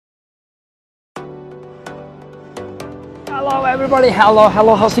Hello everybody, hello,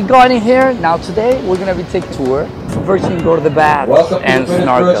 how's it going in here? Now today we're gonna be taking a tour for Virgin Gorda&Baths and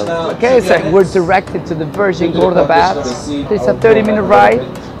Snorkel. Okay, so we're directed to the Virgin Gorda&Baths. It's a 30-minute ride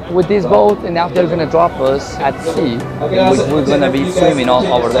with this boat, and now they're gonna drop us at sea. We're gonna be swimming all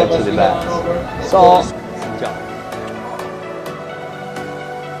over there to the baths. So, jump.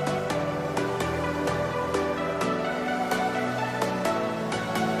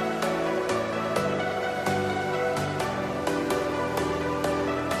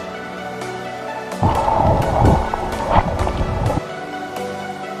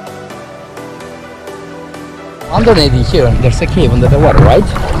 Underneath here, there's a cave under the water, right?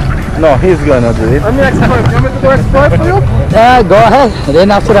 No, he's gonna do it. Let me explore. You want me to go explore for you? Yeah, go ahead. And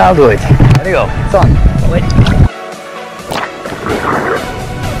then after that, I'll do it. There you go. It's on. Wait.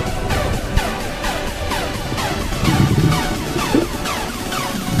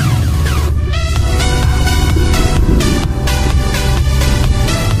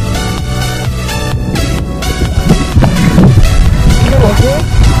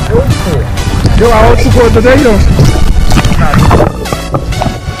 Yo, I want to go to the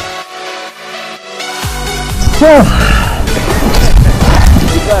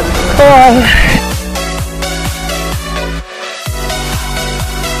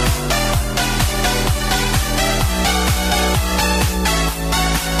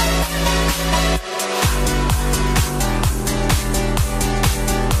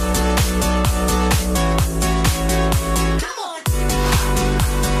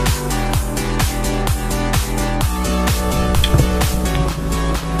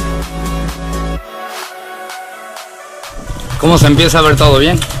 ¿Cómo se empieza a ver todo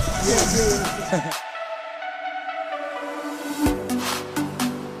bien? I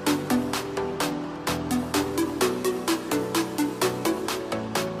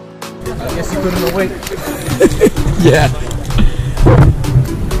guess you couldn't wait. Yeah.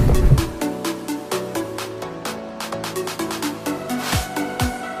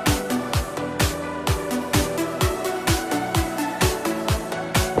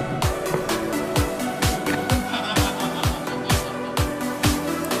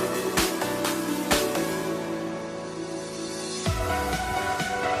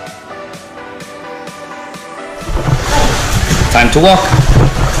 Time to walk.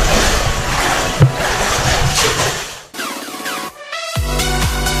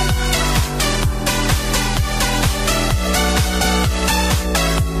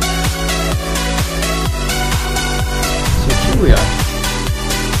 So here we are.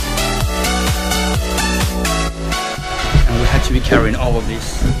 And we had to be carrying all of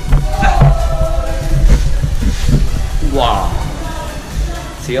this. Wow.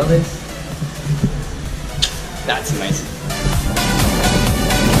 See all this? That's amazing.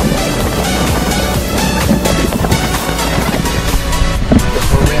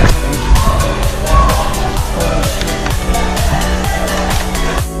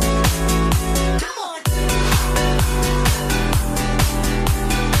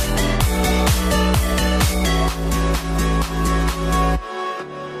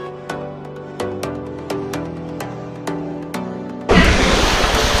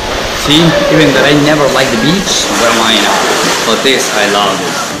 See, even that I never liked the beach, where am I now? But this, I love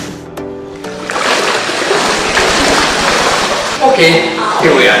this. Okay,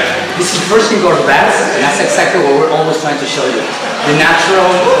 here we are. This is Virgin Gorda&Baths, and that's exactly what we're always trying to show you. The natural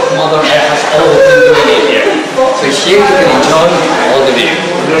Mother Earth has always been doing it here. So here you can enjoy all the view.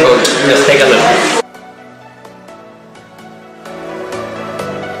 So just take a look.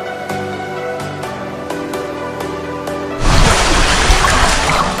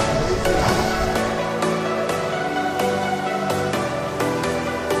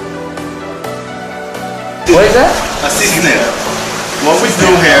 What is that? A sea snail. What we do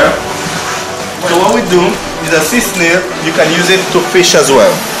here, is a sea snail, you can use it to fish as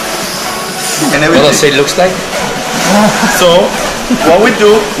well. And everything. What does it look like? So, what we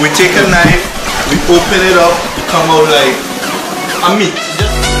do, we take a knife, we open it up, it come out like a meat.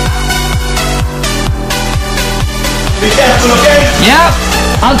 Be careful, okay? Yeah,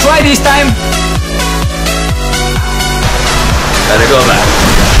 I'll try this time. Better go back.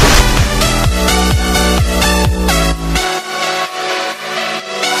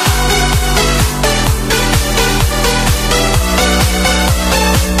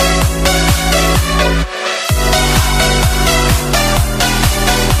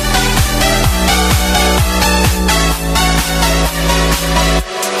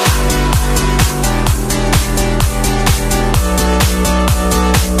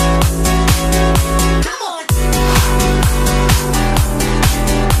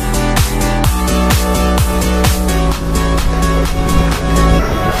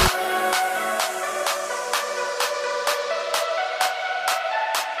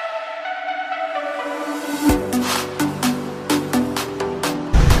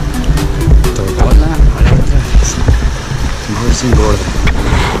 Virgin Gorda.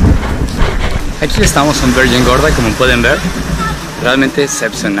 Aquí estamos en Virgin Gorda, como pueden ver. Realmente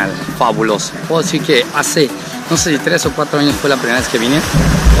excepcional, fabuloso. Puedo decir que hace, no sé si 3 o 4 años fue la primera vez que vine.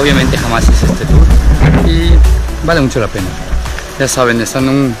 Obviamente jamás hice este tour y vale mucho la pena. Ya saben, están en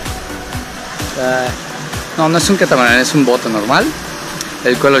un... no es un catamaran, es un bote normal,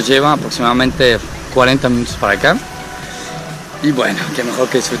 el cual los lleva aproximadamente 40 minutos para acá. Y bueno, qué mejor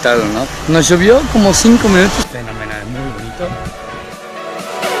que disfrutarlo, ¿no? Nos llovió como 5 minutos. Fenomenal, muy bonito.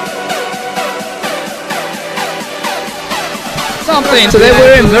 Today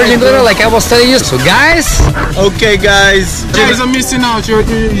we're in Virgin Gorda, like I was telling you. So guys, Okay, guys. You guys are missing out. You're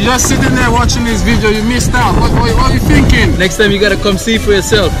just sitting there watching this video. You missed out. What are you thinking? Next time you gotta come see for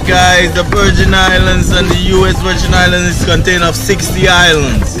yourself. Guys, the Virgin Islands and the US Virgin Islands is contained of 60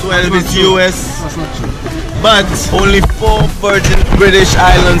 islands. 12 is US, That's not true. but only 4 Virgin British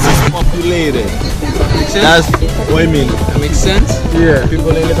Islands is populated. That's what I mean. That makes sense? Yeah.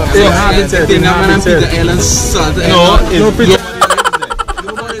 People they live up Yeah, there. habitat, They not gonna habitat. be the islands salt. No, No picture.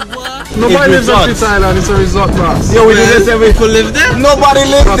 Nobody It's lives on resort. this island. It's a resort, boss. Yo, we do this every people live there? Nobody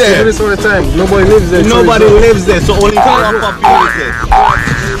lives Boss, we do there. this all the time. Nobody lives there. It's a Nobody resort. lives there, so only 4 are populated.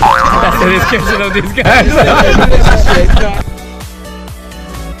 that's the description of these guys.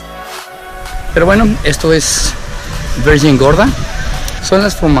 Pero bueno, esto es Virgin Gorda. Son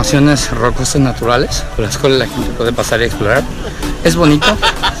las formaciones rocosas naturales por las cuales la gente puede pasar y explorar. Es bonito,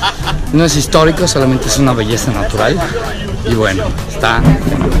 no es histórico, solamente es una belleza natural. Y bueno, está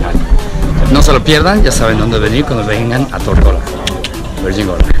fenomenal. No se lo pierdan, ya saben dónde venir cuando vengan a Tortola. Virgin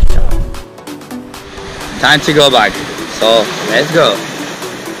Gorda. Time to go back. So, let's go.